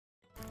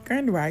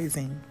Grand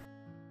Rising.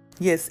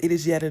 Yes, it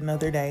is yet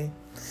another day,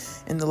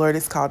 and the Lord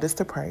has called us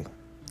to pray.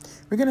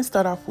 We're going to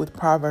start off with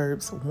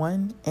Proverbs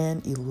 1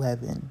 and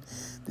 11.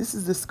 This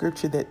is the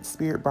scripture that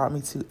Spirit brought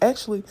me to.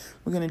 Actually,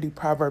 we're going to do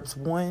Proverbs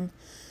 1,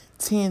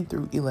 10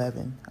 through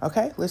 11.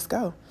 Okay, let's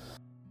go.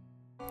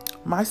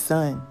 My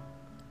son,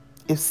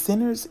 if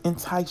sinners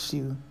entice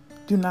you,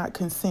 do not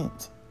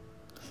consent.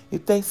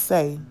 If they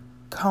say,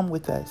 come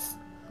with us,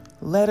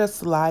 let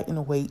us lie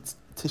in wait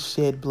to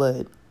shed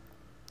blood.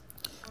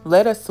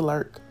 Let us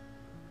lurk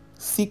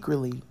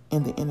secretly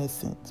in the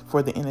innocent,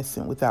 for the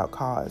innocent without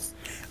cause.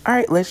 All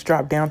right, let's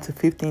drop down to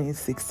 15 and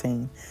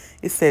 16.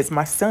 It says,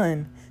 my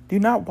son, do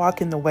not walk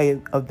in the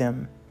way of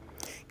them.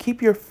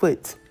 Keep your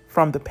foot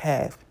from the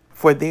path,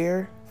 for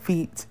their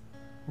feet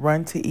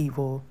run to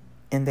evil,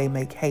 and they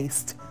make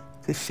haste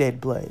to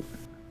shed blood.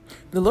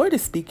 The Lord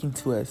is speaking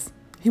to us.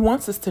 He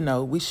wants us to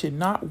know we should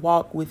not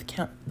walk with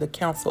the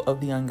counsel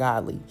of the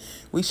ungodly.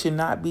 We should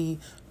not be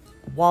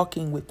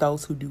walking with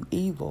those who do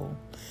evil.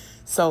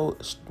 So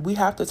we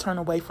have to turn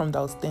away from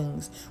those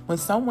things. When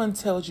someone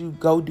tells you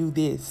go do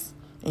this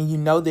and you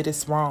know that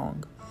it's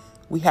wrong,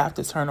 we have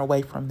to turn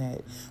away from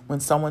that. When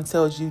someone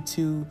tells you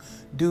to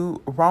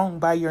do wrong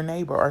by your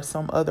neighbor or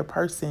some other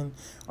person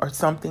or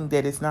something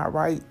that is not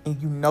right,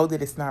 and you know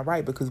that it's not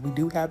right, because we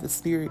do have the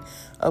Spirit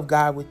of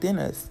God within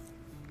us.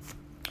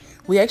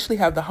 We actually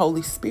have the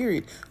Holy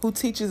Spirit who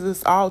teaches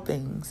us all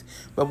things.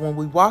 But when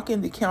we walk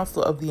in the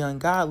counsel of the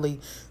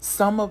ungodly,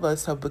 some of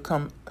us have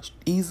become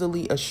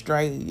easily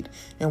astrayed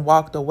and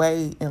walked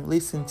away and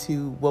listened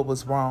to what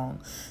was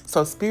wrong.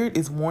 So Spirit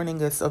is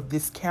warning us of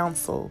this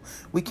counsel.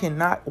 We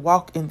cannot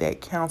walk in that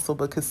counsel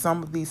because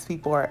some of these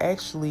people are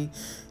actually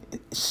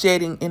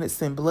shedding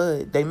innocent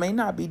blood. They may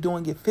not be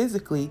doing it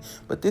physically,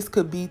 but this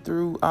could be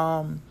through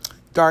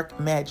dark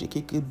magic.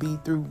 It could be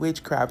through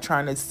witchcraft,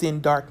 trying to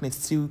send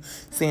darkness to,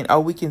 saying, oh,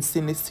 we can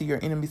send this to your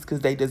enemies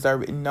because they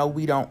deserve it. No,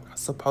 we don't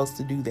supposed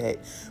to do that,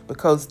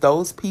 because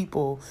those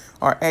people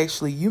are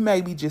actually, you may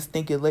be just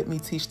thinking, let me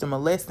teach them a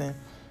lesson.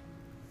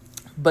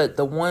 But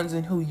the ones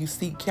in who you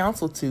seek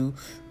counsel to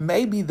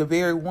may be the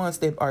very ones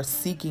that are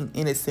seeking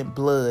innocent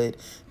blood.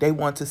 They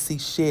want to see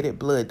shedded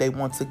blood. They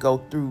want to go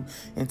through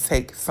and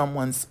take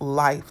someone's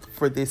life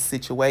for this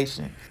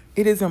situation.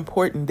 It is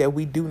important that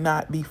we do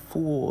not be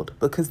fooled,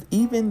 because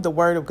even the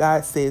word of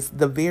God says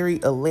the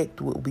very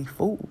elect will be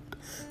fooled.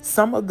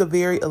 Some of the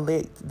very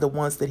elect, the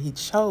ones that he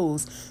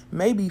chose,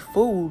 may be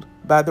fooled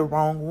by the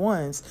wrong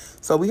ones.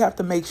 So we have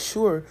to make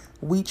sure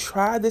we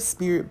try the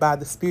Spirit by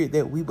the Spirit,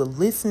 that we will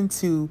listen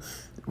to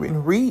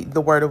and read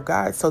the word of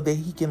God so that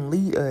he can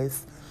lead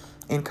us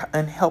and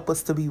help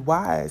us to be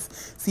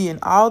wise. See, in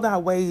all thy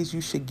ways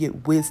you should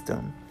get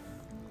wisdom.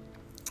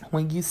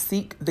 When you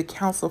seek the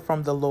counsel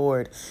from the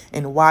Lord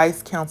and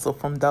wise counsel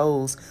from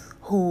those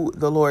who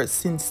the Lord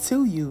sends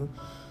to you,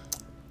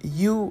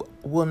 you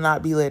will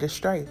not be led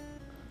astray.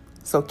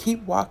 So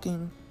keep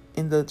walking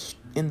in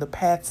the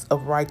paths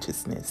of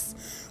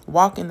righteousness.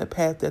 Walk in the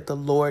path that the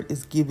Lord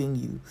is giving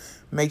you.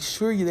 Make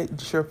sure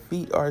that your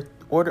feet are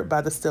ordered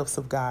by the steps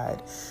of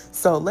God.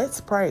 So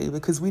let's pray,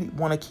 because we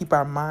want to keep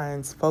our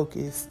minds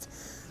focused.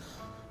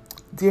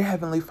 Dear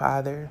Heavenly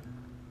Father,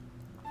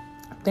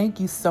 thank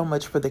you so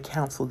much for the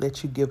counsel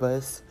that you give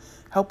us.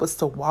 Help us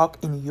to walk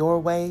in your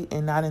way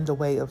and not in the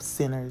way of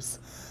sinners.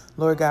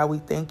 Lord God, we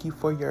thank you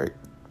for your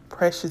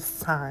precious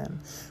time.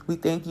 We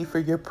thank you for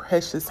your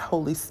precious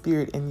Holy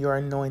Spirit and your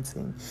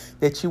anointing,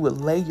 that you would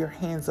lay your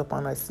hands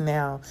upon us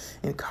now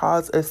and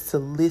cause us to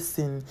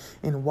listen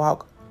and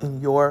walk in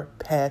your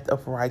path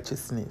of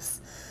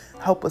righteousness.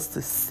 Help us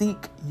to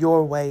seek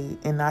your way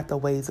and not the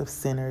ways of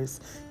sinners.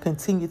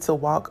 Continue to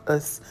walk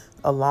us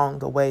along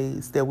the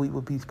ways that we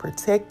will be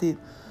protected.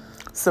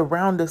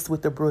 Surround us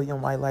with the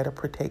brilliant white light of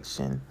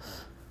protection.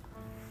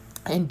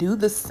 And do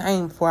the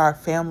same for our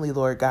family,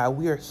 Lord God.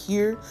 We are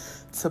here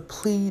to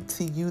plead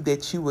to you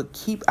that you would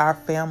keep our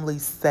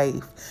families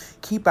safe,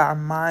 keep our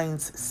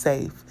minds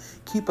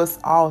safe, keep us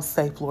all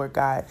safe, Lord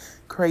God.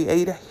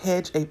 Create a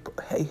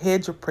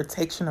hedge of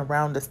protection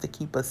around us to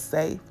keep us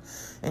safe,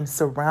 and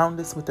surround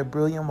us with a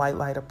brilliant white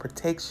light of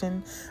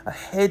protection, a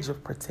hedge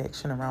of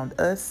protection around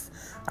us,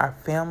 our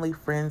family,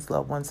 friends,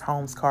 loved ones,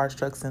 homes, cars,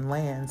 trucks, and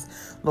lands.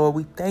 Lord,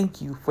 we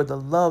thank you for the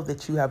love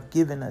that you have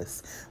given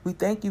us. We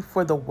thank you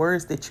for the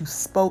words that you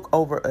spoke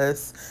over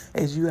us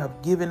as you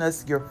have given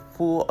us your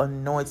full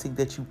anointing,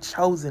 that you've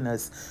chosen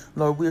us.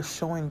 Lord, we're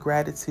showing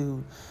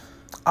gratitude.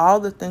 All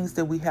the things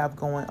that we have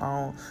going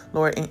on,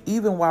 Lord, and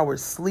even while we're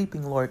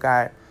sleeping, Lord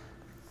God,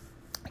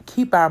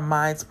 keep our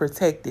minds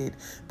protected.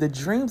 The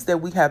dreams that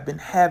we have been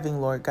having,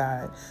 Lord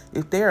God,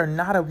 if they are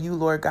not of you,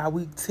 Lord God,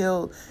 we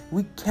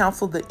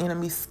counsel the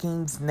enemy's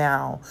schemes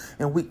now,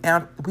 and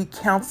we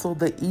counsel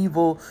the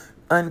evil,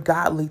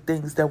 ungodly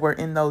things that were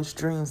in those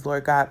dreams,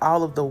 Lord God.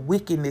 All of the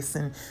wickedness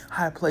in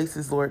high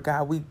places, Lord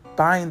God, we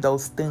bind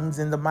those things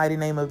in the mighty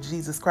name of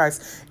Jesus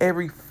Christ.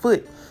 Every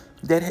foot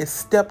that has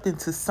stepped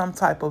into some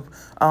type of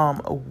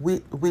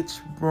witch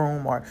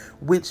room or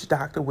witch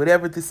doctor,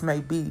 whatever this may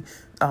be,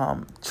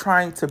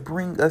 trying to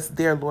bring us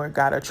there, Lord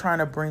God, or trying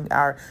to bring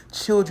our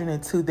children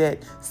into that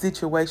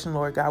situation,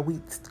 Lord God, we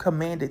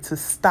command it to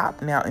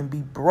stop now and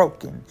be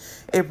broken.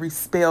 Every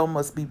spell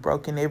must be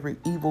broken, every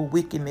evil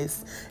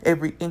wickedness,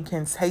 every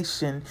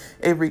incantation,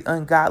 every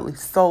ungodly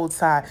soul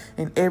tie,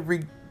 and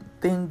every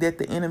thing that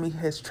the enemy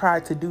has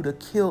tried to do to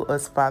kill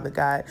us, Father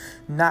God,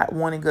 not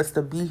wanting us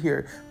to be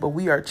here, but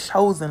we are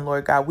chosen,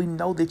 Lord God. We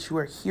know that you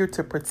are here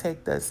to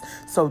protect us.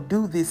 So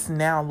do this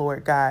now,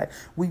 Lord God.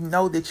 We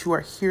know that you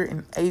are here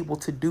and able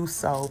to do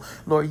so.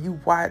 Lord, you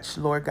watch,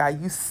 Lord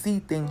God. You see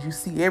things. You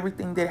see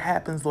everything that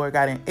happens, Lord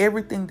God, and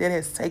everything that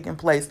has taken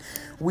place.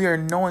 We are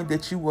knowing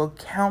that you will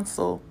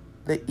counsel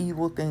the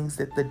evil things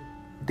that the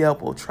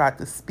devil tried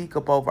to speak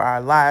up over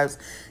our lives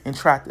and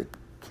tried to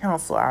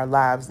counsel our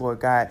lives, Lord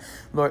God.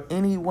 Lord,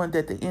 anyone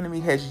that the enemy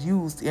has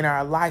used in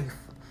our life,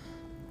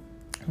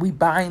 we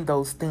bind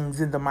those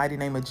things in the mighty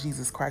name of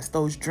Jesus Christ.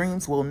 Those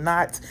dreams will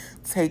not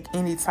take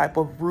any type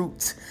of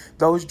root.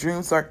 Those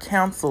dreams are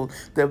canceled.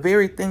 The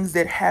very things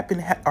that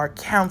happen are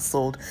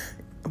canceled.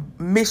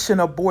 Mission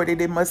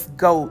aborted. It must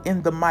go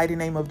in the mighty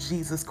name of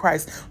Jesus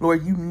Christ.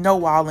 Lord, you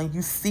know all and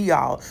you see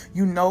all.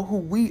 You know who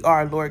we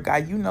are, Lord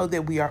God. You know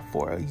that we are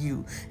for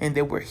you and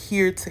that we're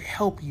here to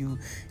help you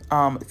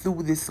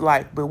through this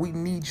life. But we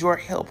need your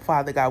help,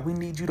 Father God. We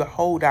need you to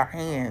hold our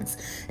hands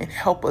and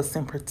help us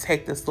and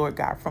protect us, Lord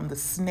God, from the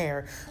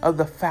snare of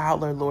the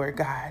fowler, Lord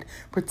God.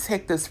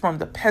 Protect us from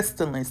the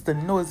pestilence, the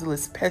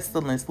noiseless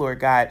pestilence,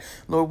 Lord God.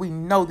 Lord, we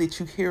know that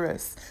you hear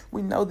us.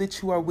 We know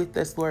that you are with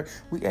us, Lord.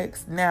 We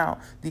ask now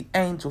the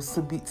angels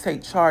to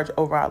take charge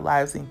over our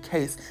lives in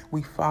case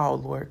we fall,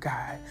 Lord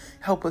God.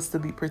 Help us to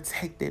be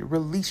protected.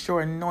 Release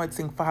your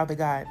anointing, Father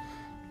God.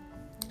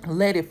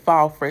 Let it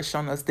fall fresh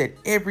on us that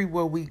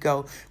everywhere we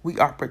go, we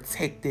are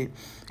protected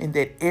and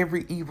that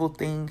every evil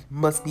thing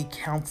must be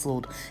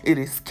counseled. It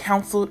is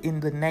counseled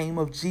in the name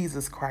of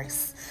Jesus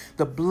Christ.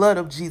 The blood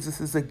of Jesus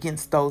is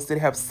against those that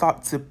have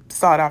sought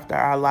after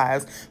our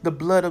lives. The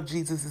blood of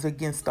Jesus is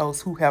against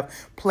those who have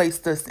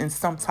placed us in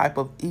some type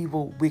of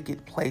evil,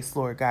 wicked place,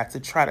 Lord God,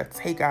 to try to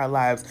take our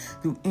lives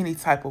through any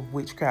type of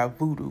witchcraft,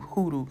 voodoo,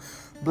 hoodoo,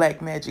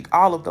 black magic.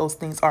 All of those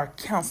things are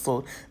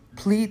counseled.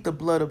 Plead the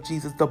blood of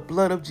Jesus. The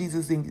blood of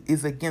Jesus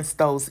is against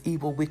those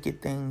evil,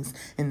 wicked things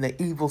and the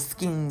evil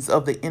schemes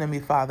of the enemy,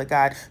 Father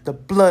God. The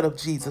blood of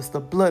Jesus, the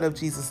blood of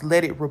Jesus,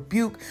 let it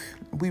rebuke.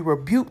 We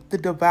rebuke the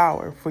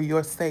devourer for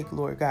your sake,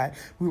 Lord God.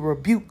 We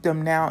rebuke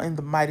them now in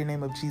the mighty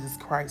name of Jesus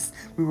Christ.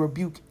 We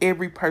rebuke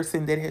every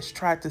person that has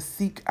tried to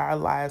seek our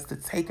lives to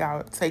take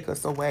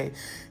us away.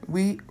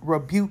 We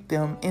rebuke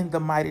them in the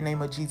mighty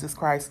name of Jesus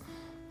Christ.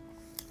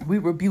 We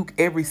rebuke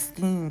every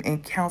scheme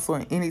and counsel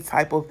and any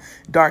type of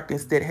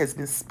darkness that has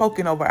been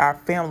spoken over our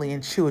family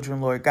and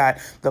children, Lord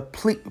God.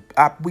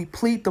 We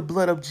plead the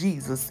blood of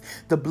Jesus.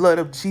 The blood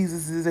of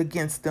Jesus is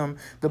against them.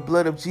 The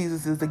blood of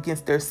Jesus is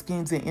against their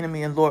schemes and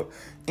enemy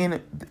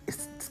and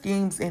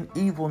schemes and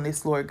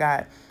evilness, Lord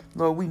God.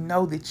 Lord, we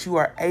know that you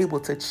are able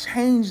to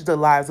change the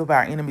lives of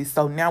our enemies.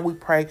 So now we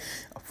pray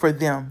for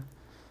them,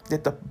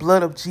 that the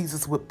blood of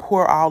Jesus would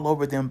pour all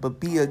over them,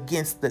 but be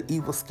against the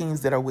evil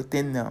schemes that are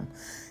within them.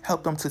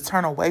 Help them to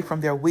turn away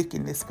from their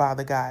wickedness,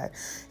 Father God,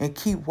 and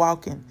keep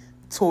walking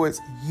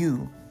towards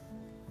you.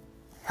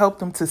 Help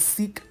them to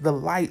seek the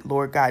light,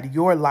 Lord God,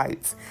 your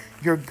light,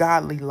 your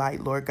godly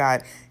light, Lord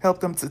God. Help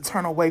them to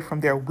turn away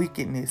from their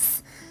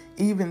wickedness,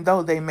 even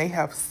though they may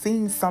have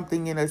seen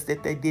something in us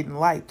that they didn't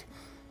like.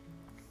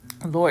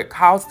 Lord,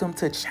 cause them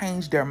to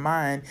change their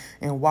mind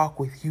and walk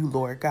with you,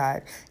 Lord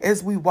God.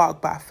 As we walk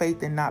by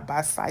faith and not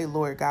by sight,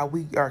 Lord God,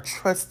 we are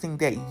trusting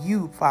that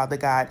you, Father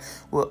God,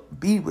 will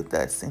be with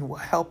us and will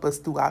help us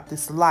throughout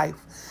this life,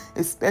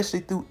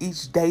 especially through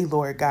each day,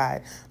 Lord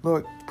God.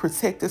 Lord,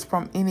 protect us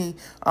from any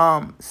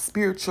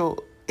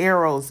spiritual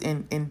arrows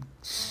and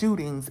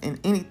shootings and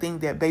anything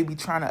that may be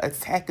trying to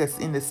attack us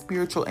in the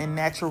spiritual and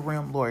natural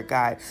realm, Lord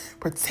God.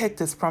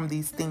 Protect us from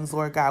these things,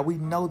 Lord God. We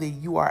know that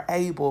you are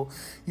able.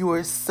 You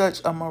are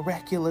such a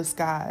miraculous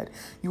God.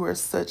 You are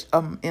such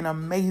an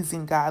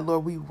amazing God,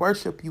 Lord. We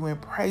worship you and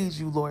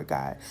praise you, Lord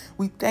God.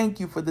 We thank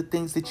you for the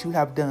things that you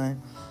have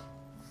done.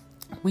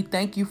 We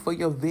thank you for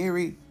your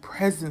very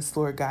presence,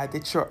 Lord God,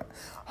 that your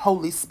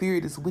Holy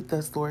Spirit is with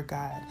us, Lord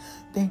God.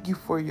 Thank you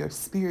for your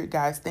spirit,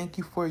 guys. Thank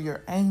you for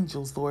your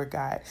angels, Lord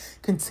God.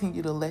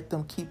 Continue to let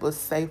them keep us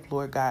safe,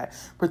 Lord God.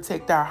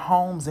 Protect our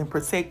homes and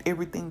protect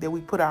everything that we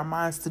put our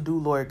minds to do,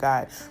 Lord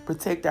God.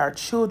 Protect our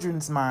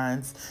children's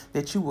minds,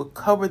 that you will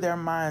cover their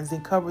minds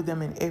and cover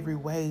them in every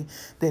way,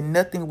 that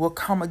nothing will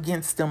come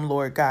against them,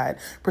 Lord God.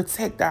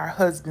 Protect our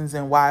husbands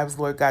and wives,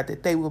 Lord God,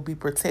 that they will be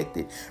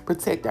protected.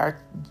 Protect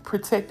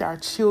our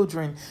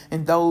children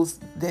and those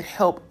that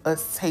help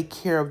us take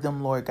care of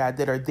them, Lord God,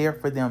 that are there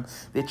for them,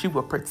 that you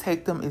will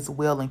protect them as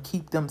well and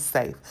keep them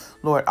safe.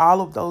 Lord, all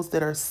of those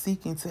that are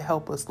seeking to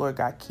help us, Lord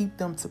God, keep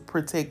them to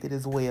protected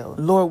as well.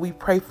 Lord, we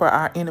pray for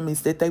our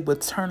enemies that they would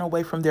turn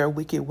away from their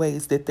wicked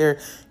ways, that their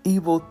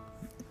evil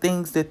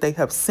things that they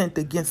have sent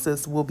against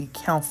us will be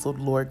canceled,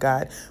 Lord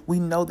God. We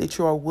know that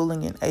you are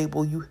willing and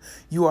able.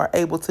 You are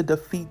able to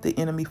defeat the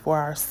enemy for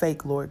our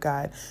sake, Lord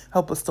God.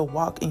 Help us to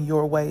walk in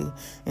your way.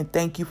 And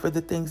thank you for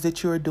the things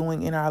that you are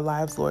doing in our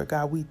lives, Lord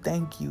God. We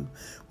thank you.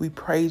 We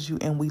praise you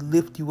and we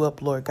lift you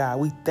up, Lord God.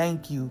 We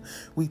thank you.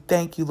 We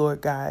thank you,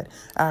 Lord God,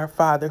 our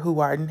Father who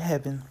art in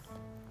heaven.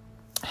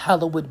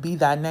 Hallowed be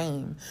thy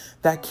name,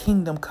 thy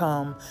kingdom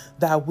come,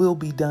 thy will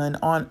be done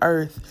on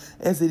earth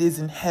as it is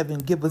in heaven.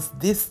 Give us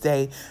this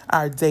day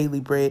our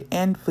daily bread,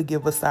 and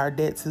forgive us our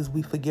debts as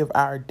we forgive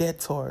our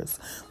debtors.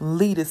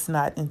 Lead us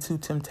not into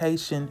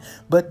temptation,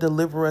 but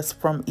deliver us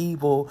from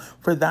evil.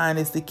 For thine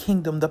is the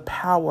kingdom, the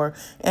power,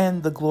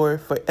 and the glory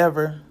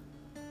forever.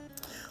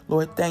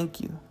 Lord, thank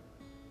you.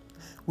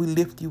 We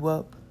lift you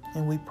up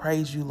and we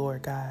praise you,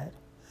 Lord God.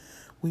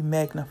 We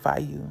magnify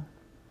you.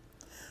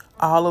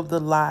 All of the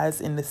lies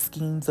and the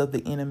schemes of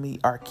the enemy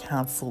are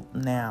canceled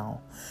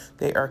now.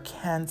 They are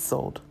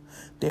canceled.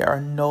 They are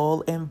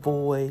null and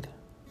void.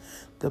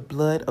 The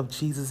blood of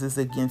Jesus is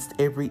against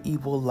every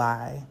evil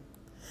lie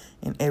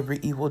and every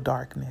evil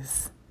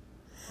darkness.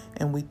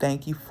 And we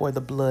thank you for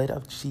the blood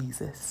of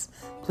Jesus.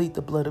 Plead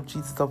the blood of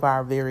Jesus over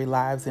our very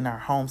lives in our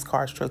homes,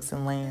 cars, trucks,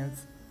 and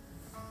lands.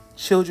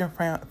 Children,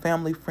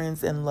 family,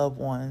 friends, and loved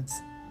ones.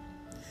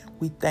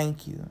 We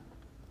thank you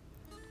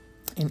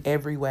in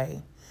every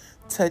way.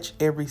 Touch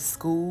every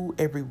school,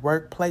 every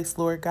workplace,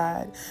 Lord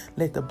God.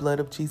 Let the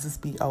blood of Jesus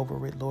be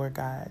over it, Lord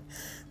God.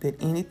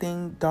 That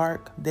anything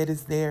dark that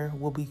is there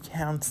will be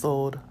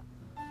canceled,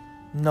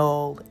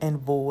 null and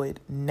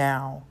void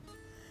now.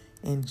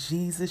 In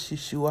Jesus,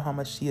 Yeshua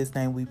HaMashiach's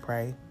name we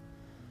pray.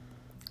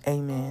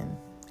 Amen.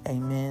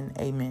 Amen.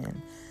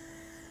 Amen.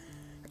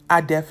 I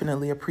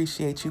definitely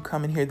appreciate you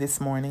coming here this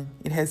morning.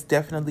 It has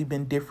definitely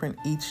been different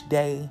each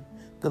day.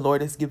 The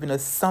Lord has given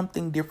us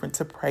something different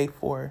to pray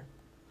for.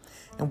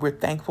 And we're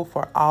thankful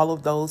for all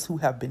of those who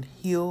have been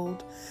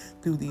healed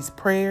through these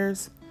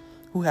prayers,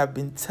 who have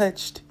been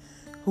touched,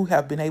 who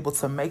have been able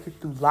to make it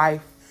through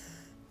life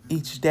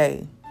each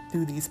day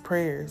through these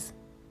prayers.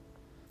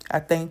 I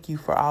thank you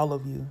for all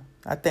of you.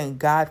 I thank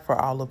God for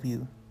all of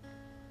you.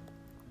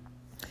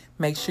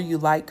 Make sure you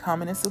like,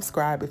 comment, and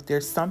subscribe. If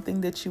there's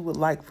something that you would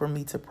like for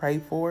me to pray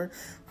for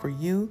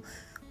you,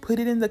 put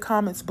it in the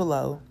comments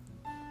below.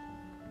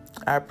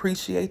 I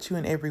appreciate you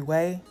in every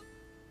way.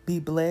 Be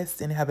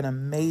blessed and have an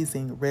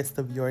amazing rest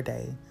of your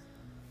day.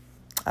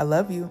 I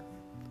love you.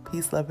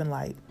 Peace, love, and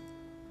light.